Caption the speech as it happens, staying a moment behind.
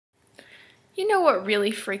You know what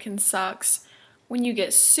really freaking sucks? When you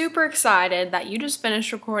get super excited that you just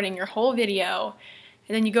finished recording your whole video,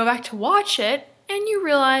 and then you go back to watch it, and you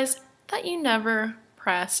realize that you never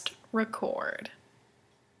pressed record.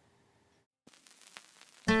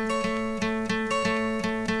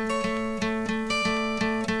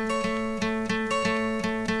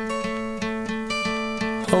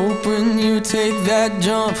 Hope when you take that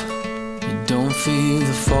jump, you don't feel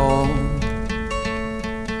the fall.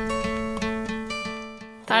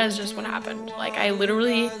 That is just what happened. Like, I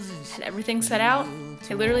literally had everything set out.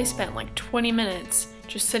 I literally spent like 20 minutes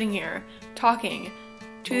just sitting here talking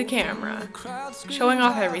to the camera, showing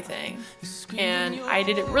off everything, and I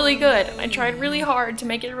did it really good. I tried really hard to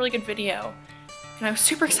make it a really good video, and I was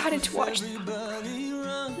super excited to watch it. And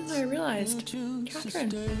then I realized,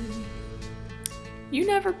 Catherine, you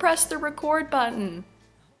never pressed the record button.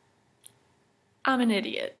 I'm an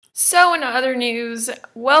idiot. So in other news,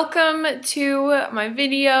 welcome to my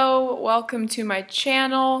video, welcome to my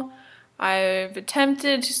channel. I've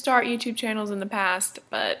attempted to start YouTube channels in the past,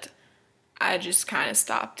 but I just kind of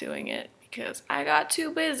stopped doing it because I got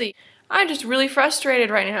too busy. I'm just really frustrated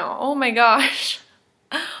right now. Oh my gosh.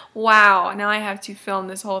 Wow, now I have to film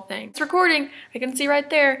this whole thing. It's recording. I can see right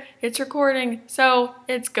there. It's recording, so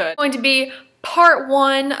it's good. It's going to be part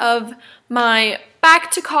one of my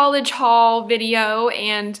back to college haul video,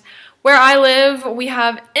 and where I live, we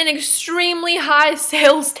have an extremely high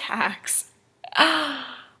sales tax. Oh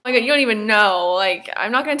my god, you don't even know. Like,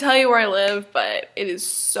 I'm not gonna tell you where I live, but it is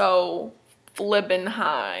so flippin'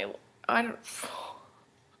 high. Don't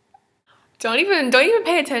even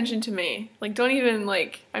pay attention to me. Like, don't even,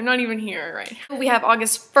 like, I'm not even here right now. We have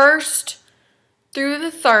August 1st through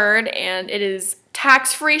the 3rd, and it is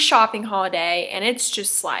tax-free shopping holiday, and it's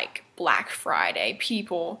just like Black Friday.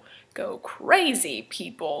 People go crazy.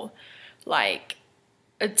 People like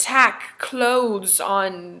attack clothes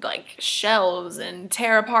on like shelves and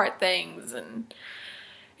tear apart things, and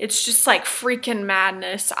it's just like freaking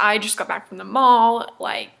madness. I just got back from the mall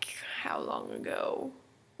like how long ago?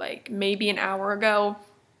 Like maybe an hour ago,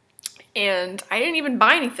 and I didn't even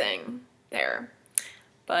buy anything there,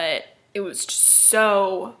 but it was just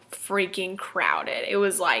so freaking crowded. It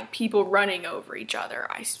was like people running over each other.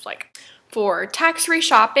 I was like for tax-free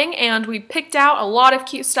shopping, and we picked out a lot of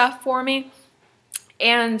cute stuff for me.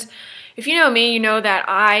 And if you know me, you know that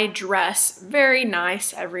I dress very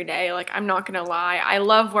nice every day. Like, I'm not gonna lie. I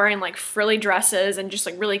love wearing like frilly dresses and just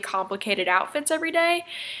like really complicated outfits every day.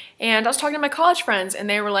 And I was talking to my college friends, and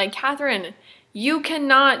they were like, Catherine, you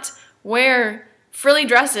cannot wear frilly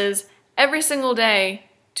dresses every single day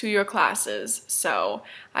to your classes. So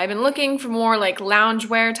I've been looking for more like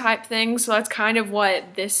loungewear type things, so that's kind of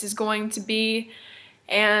what this is going to be.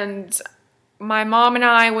 And my mom and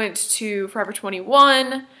I went to Forever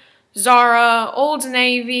 21, Zara, Old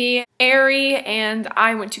Navy, Aerie, and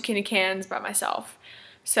I went to Kinney Cans by myself.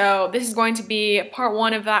 So this is going to be part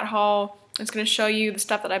one of that haul. It's going to show you the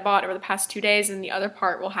stuff that I bought over the past 2 days, and the other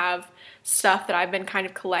part will have stuff that I've been kind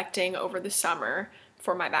of collecting over the summer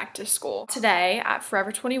for my back to school. Today at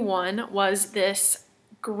Forever 21 was this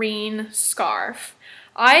green scarf.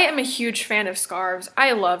 I am a huge fan of scarves.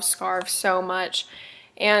 I love scarves so much.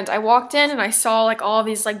 And I walked in and I saw like all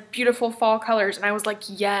these like beautiful fall colors, and I was like,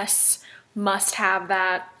 yes, must have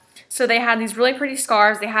that. So they had these really pretty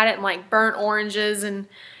scarves. They had it in like burnt oranges and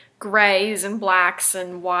grays and blacks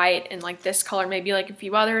and white and like this color, maybe like a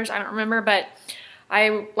few others, I don't remember, but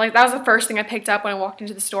that was the first thing I picked up when I walked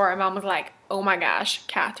into the store. My mom was like, oh my gosh,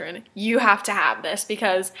 Catherine, you have to have this,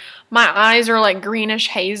 because my eyes are like greenish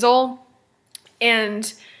hazel,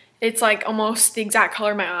 and it's like almost the exact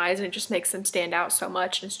color of my eyes, and it just makes them stand out so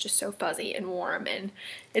much, and it's just so fuzzy and warm, and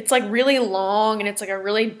it's like really long, and it's like a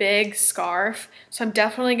really big scarf, so I'm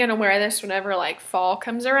definitely gonna wear this whenever like fall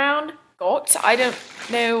comes around. I don't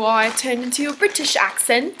know why I turned into a British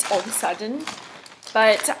accent all of a sudden,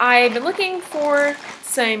 but I've been looking for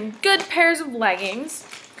some good pairs of leggings.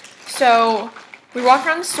 So we walked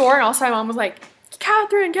around the store, and also my mom was like,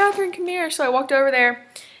 Catherine, come here. So I walked over there,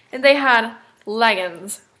 and they had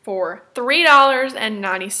leggings for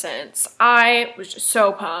 $3.90. I was just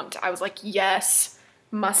so pumped. I was like, yes,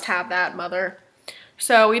 must have that, mother.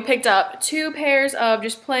 So we picked up 2 pairs of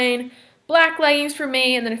just plain black leggings for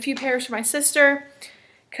me, and then a few pairs for my sister,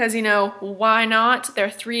 because, you know, why not? They're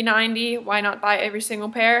 $3.90. Why not buy every single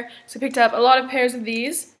pair? So I picked up a lot of pairs of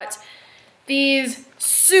these. These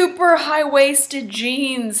super high-waisted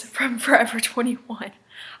jeans from Forever 21.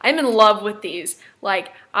 I'm in love with these.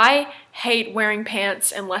 Like, I hate wearing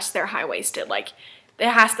pants unless they're high-waisted. Like,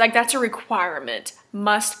 that's a requirement,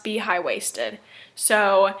 must be high-waisted.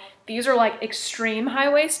 So these are like extreme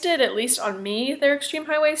high-waisted, at least on me, they're extreme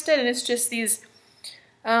high-waisted, and it's just these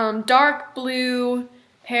dark blue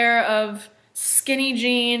pair of skinny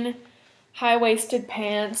jean high-waisted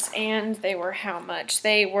pants, and they were how much?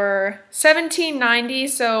 They were $17.90,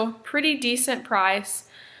 so pretty decent price.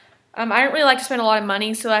 I don't really like to spend a lot of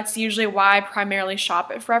money, so that's usually why I primarily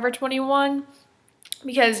shop at Forever 21,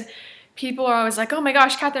 because people are always like, oh my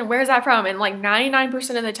gosh, Catherine, where's that from? And like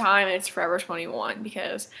 99% of the time it's Forever 21,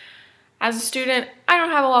 because as a student, I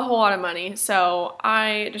don't have a whole lot of money, so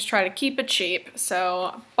I just try to keep it cheap.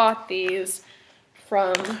 So I bought these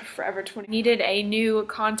from Forever 21. Needed a new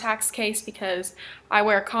contacts case because I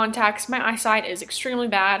wear contacts. My eyesight is extremely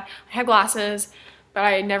bad. I have glasses, but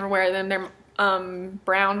I never wear them. They're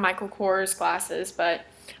brown Michael Kors glasses, but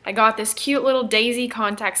I got this cute little daisy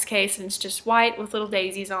contacts case, and it's just white with little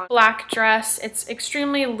daisies on. Black dress. It's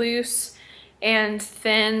extremely loose and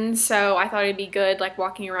thin, so I thought it'd be good like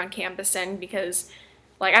walking around campus in, because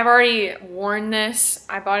like I've already worn this.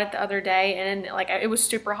 I bought it the other day, and like it was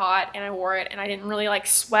super hot and I wore it and I didn't really like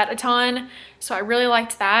sweat a ton, so I really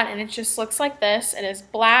liked that. And it just looks like this. It is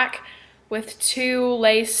black with 2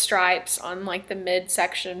 lace stripes on like the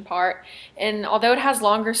midsection part, and although it has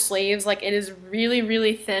longer sleeves, like it is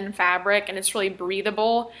really thin fabric and it's really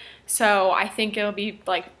breathable, so I think it'll be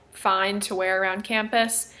like fine to wear around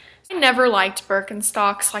campus. I never liked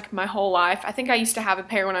Birkenstocks like my whole life. I think I used to have a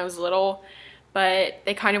pair when I was little, but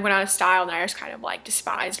they kind of went out of style and I just kind of like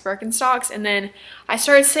despised Birkenstocks. And then I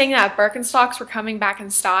started seeing that Birkenstocks were coming back in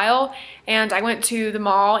style, and I went to the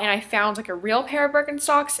mall and I found like a real pair of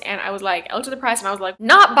Birkenstocks, and I was like, I looked at the price and I was like,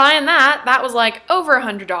 not buying that. That was like over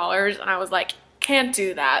 $100, and I was like, can't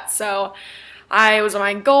do that. So I was on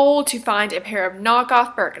my goal to find a pair of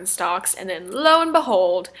knockoff Birkenstocks, and then lo and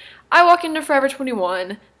behold, I walk into Forever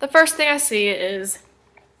 21. The first thing I see is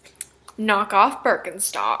knockoff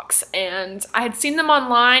Birkenstocks, and I had seen them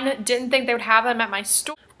online, didn't think they would have them at my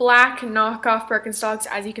store. Black knockoff Birkenstocks.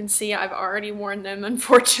 As you can see, I've already worn them,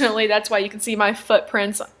 unfortunately. That's why you can see my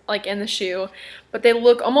footprints like in the shoe, but they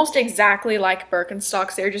look almost exactly like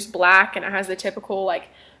Birkenstocks. They're just black, and it has the typical like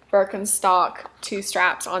Birkenstock 2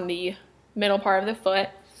 straps on the middle part of the foot.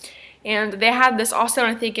 And they had this also,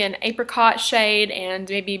 I think, in apricot shade and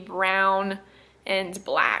maybe brown and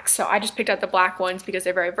black. So I just picked out the black ones because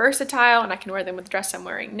they're very versatile, and I can wear them with the dress I'm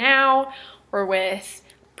wearing now, or with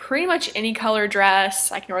pretty much any color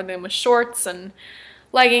dress. I can wear them with shorts and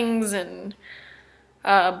leggings and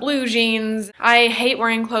blue jeans. I hate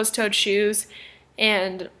wearing closed-toed shoes,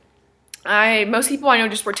 and most people I know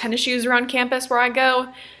just wear tennis shoes around campus where I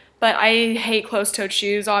go, but I hate closed-toed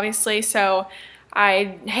shoes, obviously, so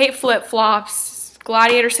I hate flip-flops.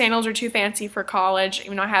 Gladiator sandals are too fancy for college,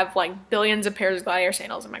 even though I have like billions of pairs of gladiator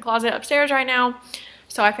sandals in my closet upstairs right now.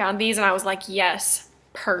 So I found these and I was like, yes,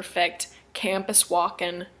 perfect. Campus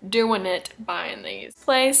walking, doing it, buying these. The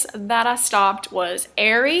place that I stopped was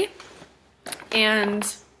Aerie,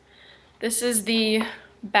 and this is the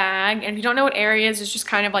bag. And if you don't know what Aerie is, it's just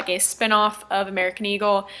kind of like a spin-off of American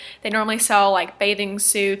Eagle. They normally sell like bathing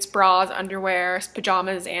suits, bras, underwear,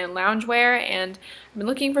 pajamas, and loungewear, and I've been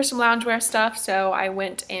looking for some loungewear stuff, so I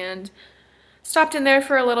went and stopped in there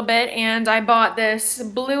for a little bit, and I bought this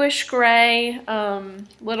bluish gray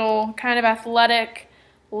little kind of athletic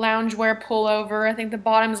loungewear pullover. I think the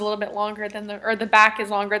bottom is a little bit longer than the back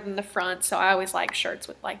is longer than the front, so I always like shirts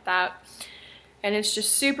with like that. And it's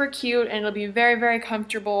just super cute, and it'll be very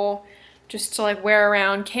comfortable just to like wear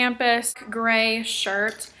around campus. Gray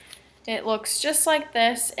shirt. It looks just like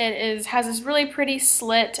this. It has this really pretty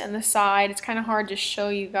slit in the side. It's kind of hard to show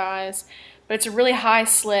you guys, but it's a really high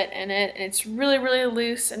slit in it, and it's really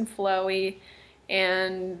loose and flowy,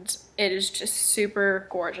 and it is just super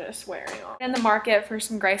gorgeous wearing on. In the market for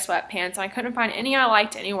some gray sweatpants. I couldn't find any I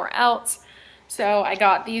liked anywhere else, so I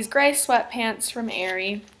got these gray sweatpants from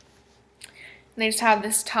Aerie. And they just have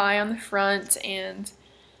this tie on the front, and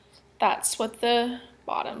that's what the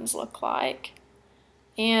bottoms look like.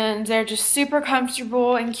 And they're just super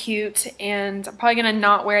comfortable and cute, and I'm probably gonna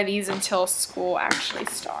not wear these until school actually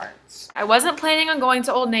starts. I wasn't planning on going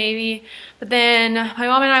to Old Navy, but then my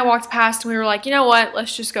mom and I walked past and we were like, you know what,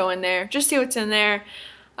 let's just go in there, just see what's in there,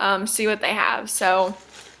 see what they have. So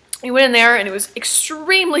we went in there, and it was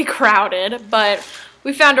extremely crowded, but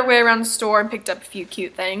we found our way around the store and picked up a few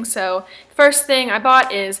cute things. So first thing I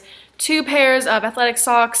bought is 2 pairs of athletic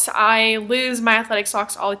socks. I lose my athletic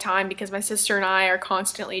socks all the time because my sister and I are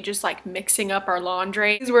constantly just like mixing up our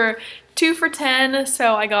laundry. These were 2 for $10,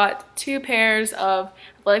 so I got 2 pairs of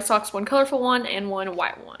athletic socks, one colorful one and one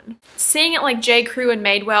white one. Seeing it like J. Crew and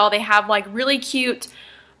Madewell, they have like really cute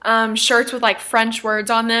shirts with like French words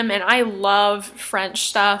on them, and I love French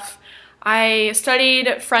stuff. I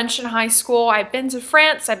studied French in high school. I've been to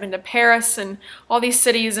France, I've been to Paris and all these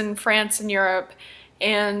cities in France and Europe,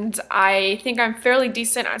 and I think I'm fairly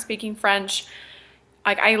decent at speaking French.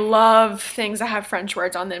 Like, I love things that have French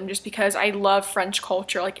words on them just because I love French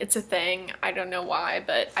culture. Like, it's a thing. I don't know why,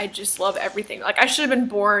 but I just love everything. Like, I should have been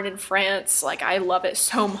born in France. Like, I love it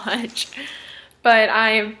so much. But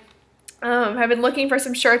I have been looking for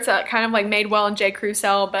some shirts that kind of like Madewell and J. Crew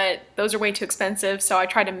sell, but those are way too expensive. So I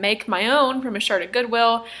tried to make my own from a shirt at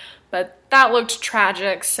Goodwill, but that looked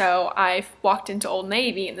tragic. So I walked into Old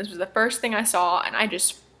Navy, and this was the first thing I saw, and I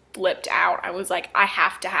just flipped out. I was like, I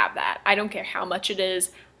have to have that. I don't care how much it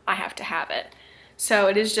is, I have to have it. So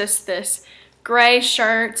it is just this gray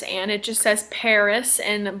shirt, and it just says Paris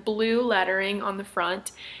in blue lettering on the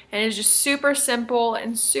front, and it's just super simple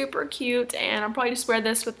and super cute, and I'll probably just wear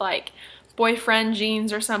this with like boyfriend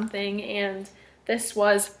jeans or something. And this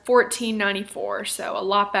was $14.94, so a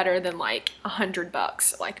lot better than like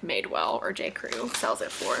 $100 like Madewell or J. Crew sells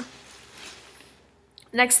it for.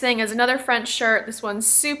 Next thing is another French shirt. This one's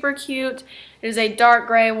super cute. It is a dark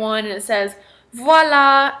gray one, and it says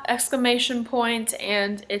voila exclamation point,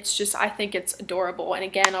 and it's just, I think it's adorable. And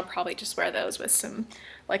again, I'll probably just wear those with some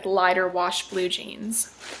like lighter wash blue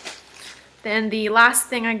jeans. Then the last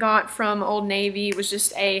thing I got from Old Navy was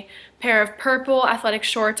just a pair of purple athletic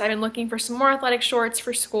shorts. I've been looking for some more athletic shorts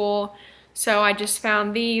for school, so I just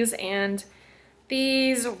found these, and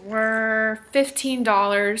these were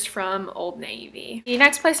 $15 from Old Navy. The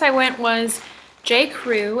next place I went was J.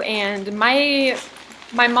 Crew, and my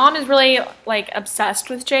mom is really like obsessed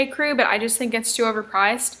with J. Crew, but I just think it's too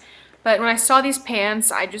overpriced. But when I saw these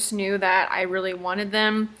pants, I just knew that I really wanted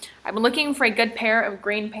them. I've been looking for a good pair of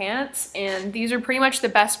green pants, and these are pretty much the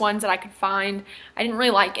best ones that I could find. I didn't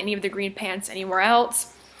really like any of the green pants anywhere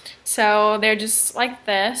else. So they're just like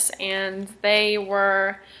this, and they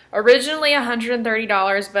were originally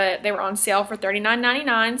 $130, but they were on sale for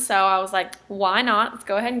 $39.99, so I was like, why not? Let's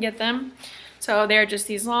go ahead and get them. So they're just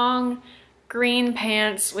these long green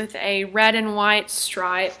pants with a red and white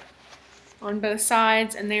stripe on both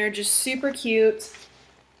sides, and they're just super cute,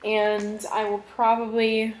 and I will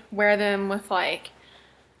probably wear them with like,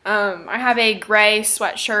 I have a gray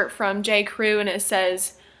sweatshirt from J. Crew, and it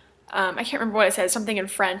says, I can't remember what it says, something in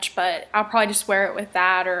French, but I'll probably just wear it with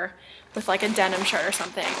that or with like a denim shirt or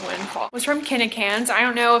something when fall. It was from Kinnikans. I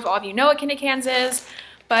don't know if all of you know what Kinnikans is,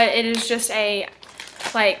 but it is just a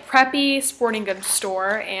like preppy sporting goods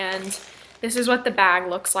store, and this is what the bag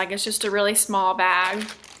looks like. It's just a really small bag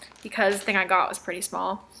because the thing I got was pretty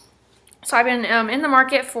small. So I've been in the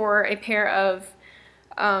market for a pair of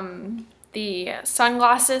the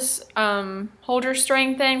sunglasses holder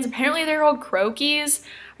string things. Apparently they're called croquis.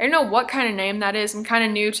 I don't know what kind of name that is. I'm kind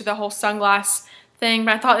of new to the whole sunglass thing,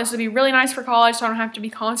 but I thought this would be really nice for college, so I don't have to be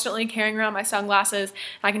constantly carrying around my sunglasses.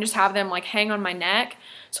 I can just have them like hang on my neck.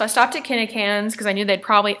 So I stopped at Kinnikans because I knew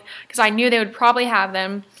they would probably have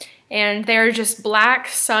them, and they're just black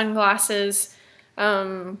sunglasses,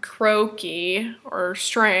 croquis or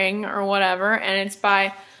string or whatever, and it's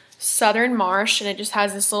by Southern Marsh, and it just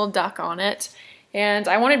has this little duck on it. And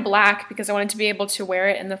I wanted black because I wanted to be able to wear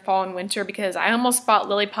it in the fall and winter, because I almost bought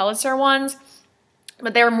Lily Pulitzer ones,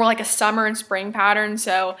 but they were more like a summer and spring pattern,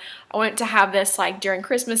 so I wanted to have this like during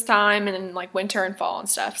Christmas time and then like winter and fall and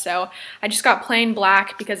stuff. So I just got plain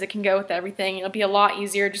black because it can go with everything. It'll be a lot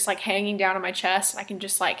easier just like hanging down on my chest. I can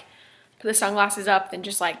just like put the sunglasses up than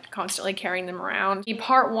just like constantly carrying them around.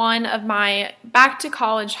 Part 1 of my back to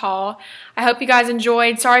college haul. I hope you guys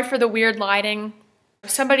enjoyed. Sorry for the weird lighting.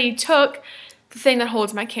 Somebody took the thing that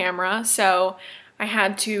holds my camera, so I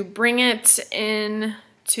had to bring it in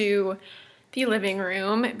to the living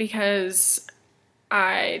room because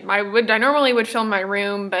I normally would film my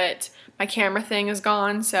room, but my camera thing is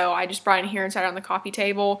gone, so I just brought it in here and sat it on the coffee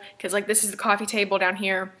table, because like this is the coffee table down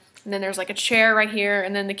here, and then there's like a chair right here,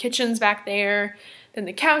 and then the kitchen's back there, then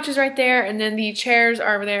the couch is right there, and then the chairs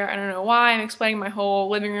are over there. I don't know why I'm explaining my whole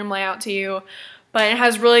living room layout to you, but it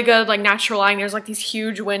has really good like natural lighting. There's like these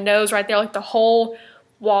huge windows right there, like the whole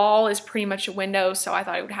wall is pretty much a window, so I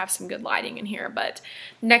thought it would have some good lighting in here. But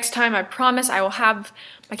next time, I promise I will have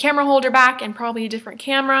my camera holder back and probably a different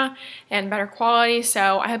camera and better quality.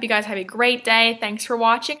 So I hope you guys have a great day. Thanks for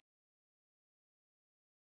watching.